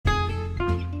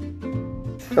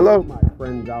Hello, my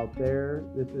friends out there.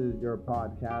 This is your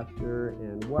podcaster,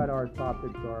 and what our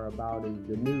topics are about is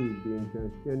the news, being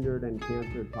transgendered and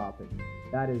cancer topics.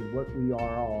 That is what we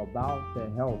are all about,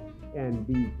 to help and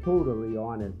be totally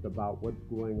honest about what's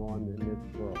going on in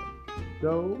this world.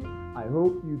 So, I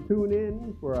hope you tune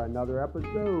in for another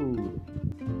episode.